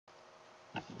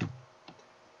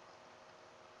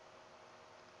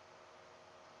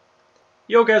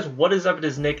Yo guys, what is up? It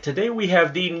is Nick. Today we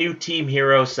have the new Team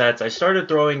Hero sets. I started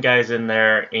throwing guys in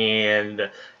there, and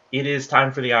it is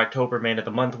time for the October Man of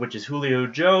the Month, which is Julio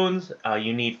Jones.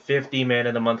 You need 50 Man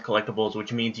of the Month collectibles,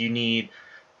 which means you need,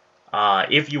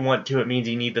 if you want to, it means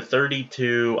you need the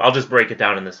 32, I'll just break it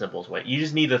down in the simplest way. You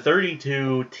just need the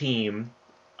 32 Team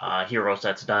Hero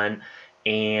sets done,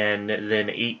 and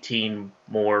then 18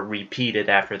 more repeated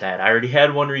after that. I already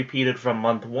had one repeated from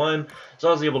month 1, so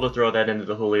I was able to throw that into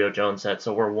the Julio Jones set,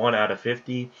 so we're 1 out of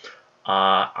 50.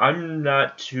 I'm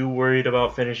not too worried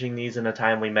about finishing these in a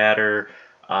timely manner.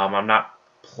 I'm not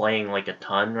playing like a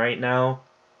ton right now,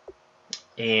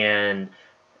 and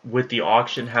with the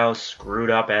auction house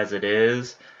screwed up as it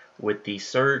is, with the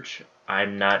search,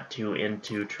 I'm not too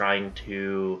into trying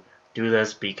to do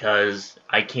this because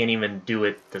I can't even do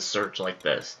it the search like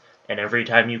this. And every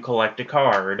time you collect a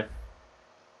card,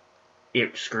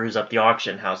 it screws up the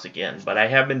auction house again. But I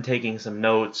have been taking some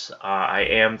notes. I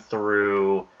am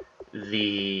through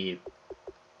the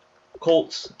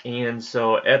Colts, and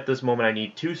so at this moment I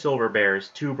need 2 Silver Bears,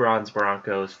 2 Bronze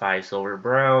Broncos, 5 Silver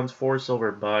Browns, 4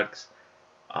 Silver Bucks,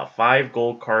 5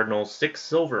 Gold Cardinals, 6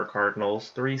 Silver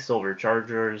Cardinals, 3 Silver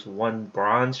Chargers, 1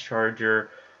 Bronze Charger,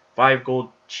 5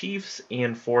 Gold Chiefs,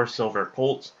 and 4 Silver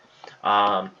Colts.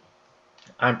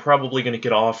 I'm probably going to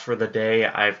get off for the day.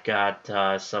 I've got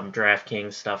some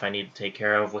DraftKings stuff I need to take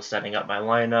care of with setting up my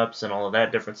lineups and all of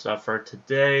that different stuff for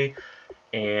today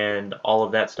and all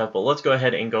of that stuff. But let's go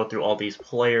ahead and go through all these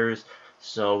players.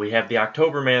 So we have the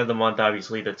October Man of the Month,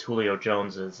 obviously, that's Julio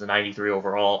Jones, is the 93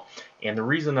 overall. And the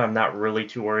reason I'm not really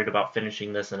too worried about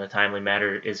finishing this in a timely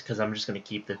manner is because I'm just going to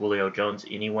keep the Julio Jones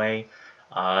anyway.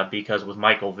 Because with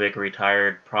Michael Vick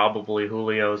retired, probably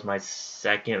Julio is my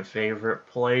second favorite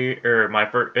player,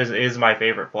 or is my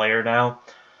favorite player now.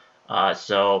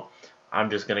 So I'm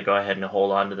just going to go ahead and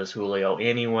hold on to this Julio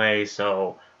anyway,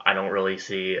 so I don't really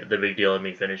see the big deal in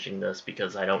me finishing this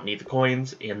because I don't need the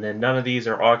coins, and then none of these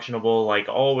are auctionable like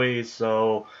always,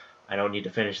 so I don't need to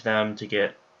finish them to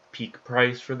get peak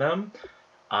price for them.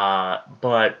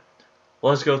 But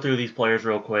let's go through these players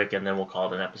real quick, and then we'll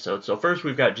call it an episode. So first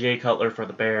we've got Jay Cutler for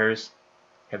the Bears.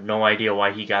 Have no idea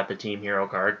why he got the Team Hero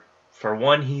card. For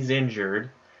one, he's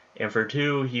injured, and for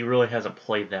two, he really hasn't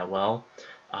played that well.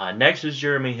 Next is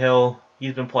Jeremy Hill.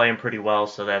 He's been playing pretty well,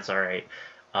 so that's alright.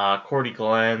 Cordy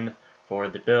Glenn for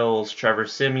the Bills. Trevor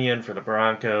Siemian for the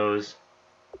Broncos.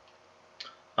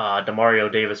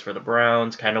 Demario Davis for the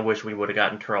Browns. Kind of wish we would have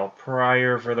gotten Terrell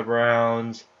Pryor for the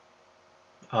Browns.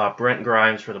 Brent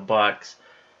Grimes for the Bucks.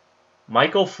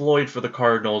 Michael Floyd for the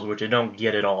Cardinals, which I don't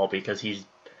get at all because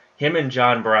him and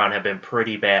John Brown have been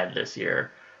pretty bad this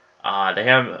year.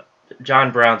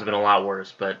 John Brown's been a lot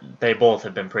worse, but they both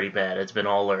have been pretty bad. It's been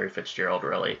all Larry Fitzgerald,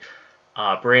 really.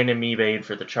 Brandon Meebane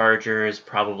for the Chargers.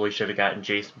 Probably should have gotten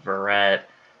Jason Verrett.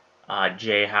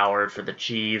 Jay Howard for the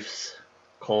Chiefs.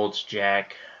 Colts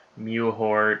Jack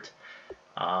Mewhort.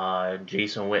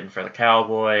 Jason Witten for the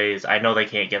Cowboys. I know they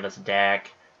can't give us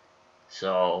Dak.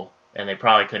 And they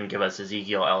probably couldn't give us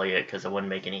Ezekiel Elliott because it wouldn't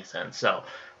make any sense. So,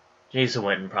 Jason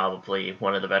Witten probably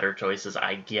one of the better choices,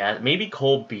 I guess. Maybe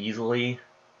Cole Beasley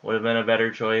would have been a better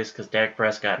choice because Dak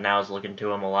Prescott now is looking to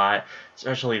him a lot,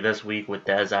 especially this week with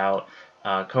Dez out.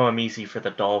 Koamisi for the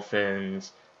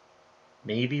Dolphins.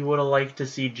 Maybe would have liked to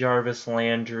see Jarvis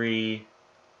Landry,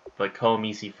 but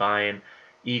Koamisi fine.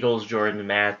 Eagles Jordan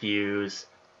Matthews.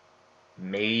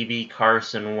 Maybe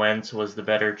Carson Wentz was the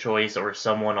better choice or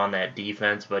someone on that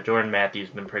defense, but Jordan Matthews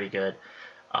has been pretty good.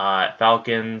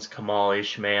 Falcons, Kamal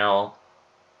Ishmael.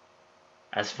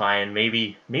 That's fine.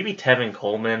 Maybe Tevin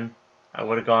Coleman I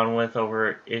would have gone with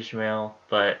over Ishmael,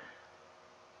 but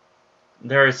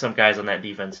there are some guys on that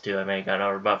defense too I may have gone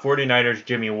over. But 49ers,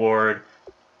 Jimmy Ward.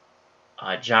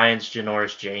 Giants,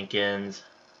 Janoris Jenkins.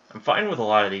 I'm fine with a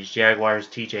lot of these. Jaguars,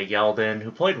 TJ Yeldon,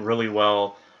 who played really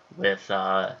well with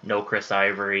no Chris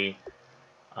Ivory.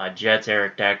 Jets,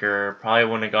 Eric Decker. Probably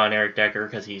wouldn't have gone Eric Decker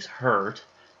because he's hurt.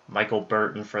 Michael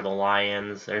Burton for the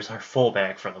Lions. There's our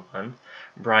fullback for the month.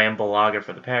 Brian Bulaga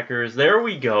for the Packers. There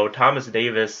we go. Thomas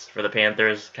Davis for the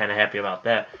Panthers. Kind of happy about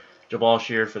that. Jabal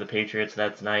Sheard for the Patriots.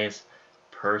 That's nice.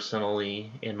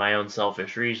 Personally, in my own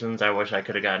selfish reasons, I wish I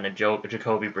could have gotten a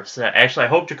Jacoby Brissett. Actually, I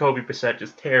hope Jacoby Brissett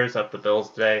just tears up the Bills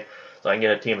today so I can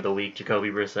get a Team of the Week Jacoby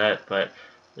Brissett, but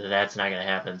that's not going to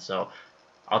happen. So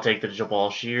I'll take the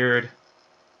Jabal Sheard.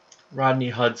 Rodney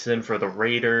Hudson for the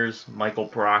Raiders. Michael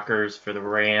Brockers for the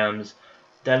Rams.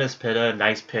 Dennis Pitta,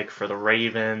 nice pick for the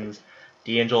Ravens.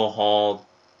 D'Angelo Hall.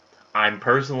 I'm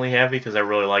personally happy because I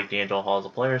really like D'Angelo Hall as a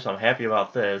player, so I'm happy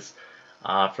about this.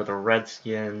 For the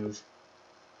Redskins.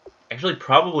 Actually,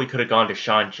 probably could have gone to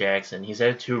Sean Jackson. He's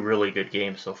had 2 really good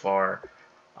games so far.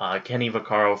 Kenny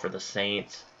Vaccaro for the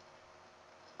Saints.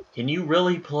 Can you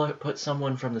really put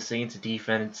someone from the Saints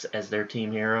defense as their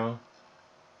team hero?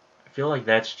 I feel like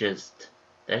that's just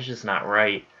not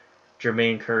right.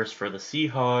 Jermaine Kearse for the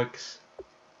Seahawks.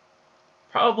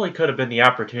 Probably could have been the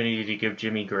opportunity to give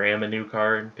Jimmy Graham a new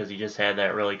card because he just had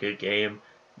that really good game.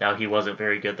 Now, he wasn't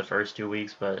very good the first 2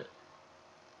 weeks, but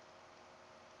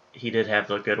he did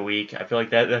have a good week. I feel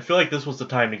like this was the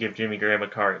time to give Jimmy Graham a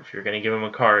card. If you're going to give him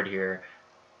a card here,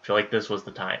 I feel like this was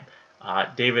the time.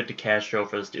 David DeCastro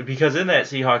for this, because in that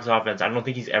Seahawks offense, I don't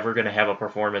think he's ever going to have a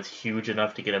performance huge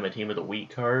enough to get him a Team of the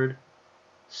Week card.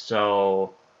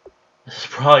 So this is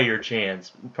probably your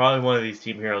chance. Probably one of these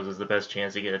team heroes is the best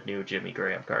chance to get a new Jimmy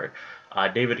Graham card.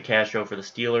 David DeCastro for the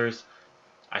Steelers.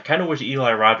 I kind of wish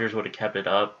Eli Rogers would have kept it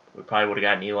up. We probably would have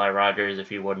gotten Eli Rogers if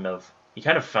he wouldn't have. He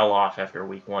kind of fell off after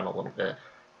week 1 a little bit.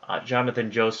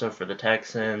 Jonathan Joseph for the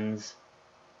Texans.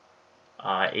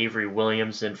 Avery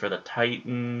Williamson for the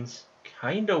Titans.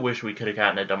 Kind of wish we could have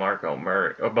gotten a DeMarco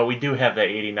Murray. But we do have that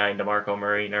 89 DeMarco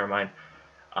Murray. Never mind.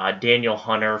 Daniel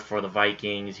Hunter for the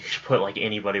Vikings. You should put like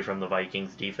anybody from the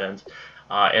Vikings defense.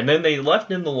 And then they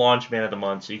left in the launch man of the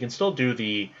month. So you can still do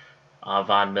the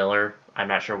Von Miller. I'm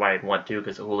not sure why I'd want to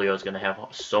because Julio is going to have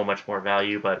so much more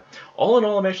value. But all in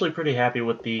all, I'm actually pretty happy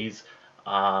with these.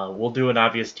 We'll do an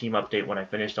obvious team update when I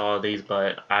finished all of these,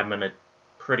 but I'm going to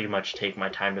pretty much take my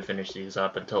time to finish these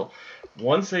up until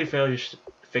once they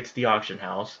fix the auction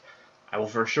house. I will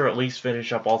for sure at least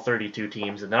finish up all 32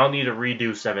 teams, and then I'll need to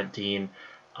redo 17.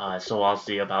 So I'll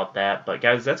see about that. But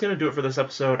guys, that's going to do it for this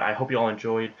episode. I hope you all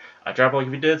enjoyed. Drop a like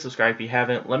if you did, subscribe if you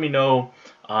haven't. Let me know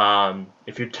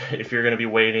if you're going to be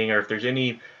waiting, or if there's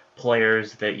any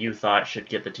players that you thought should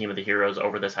get the Team of the Heroes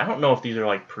over this. I don't know if these are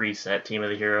like preset Team of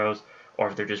the Heroes, or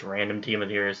if they're just random Team of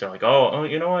the Heroes. They're like, oh,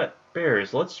 you know what?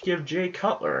 Bears, let's give Jay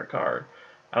Cutler a card.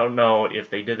 I don't know if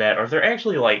they did that, or if they're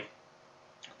actually like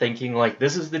thinking like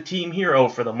this is the team hero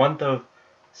for the month of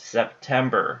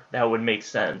September. That would make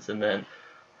sense. And then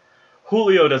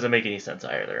Julio doesn't make any sense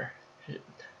either.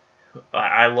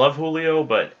 I love Julio,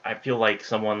 but I feel like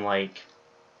someone like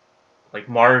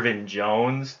Marvin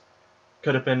Jones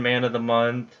could have been man of the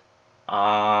month.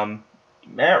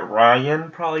 Matt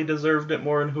Ryan probably deserved it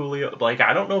more than Julio. Like,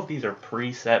 I don't know if these are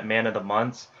preset man of the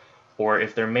months or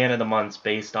if they're man of the months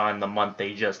based on the month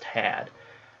they just had.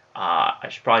 I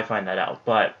should probably find that out.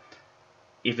 But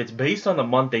if it's based on the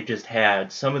month they just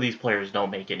had, some of these players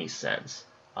don't make any sense.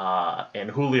 And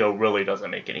Julio really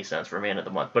doesn't make any sense for man of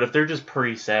the month. But if they're just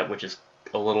preset, which is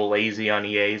a little lazy on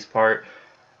EA's part,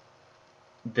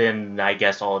 then I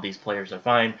guess all of these players are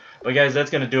fine. But guys, that's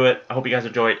going to do it. I hope you guys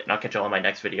enjoyed, and I'll catch you all in my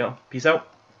next video. Peace out.